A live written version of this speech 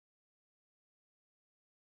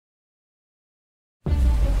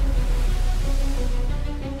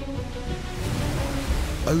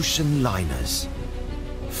Ocean liners,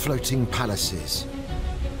 floating palaces,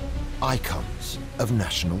 icons of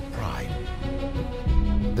national pride.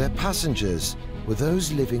 Their passengers were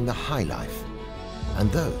those living the high life and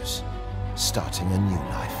those starting a new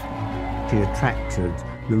life. She attracted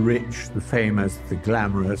the rich, the famous, the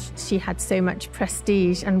glamorous. She had so much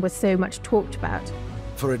prestige and was so much talked about.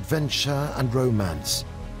 For adventure and romance,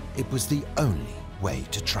 it was the only way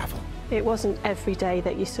to travel. It wasn't every day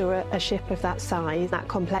that you saw a ship of that size, that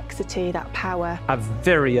complexity, that power. A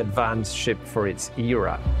very advanced ship for its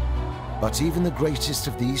era. But even the greatest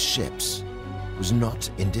of these ships was not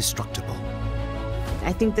indestructible.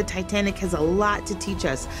 I think the Titanic has a lot to teach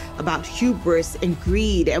us about hubris and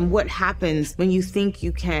greed and what happens when you think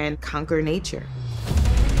you can conquer nature.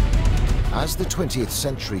 As the 20th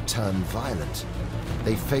century turned violent,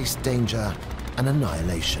 they faced danger and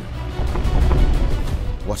annihilation.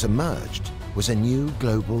 What emerged was a new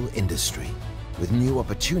global industry with new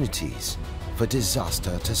opportunities for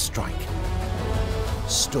disaster to strike.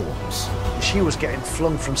 Storms. She was getting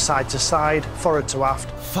flung from side to side, forward to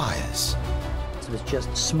aft. Fires. There was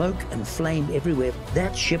just smoke and flame everywhere.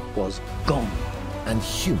 That ship was gone. And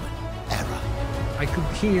human error. I could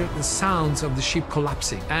hear the sounds of the ship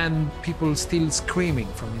collapsing and people still screaming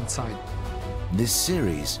from inside. This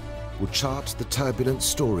series will chart the turbulent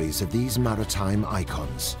stories of these maritime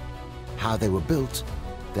icons, how they were built,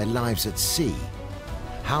 their lives at sea,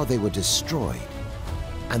 how they were destroyed,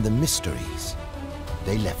 and the mysteries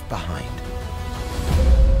they left behind.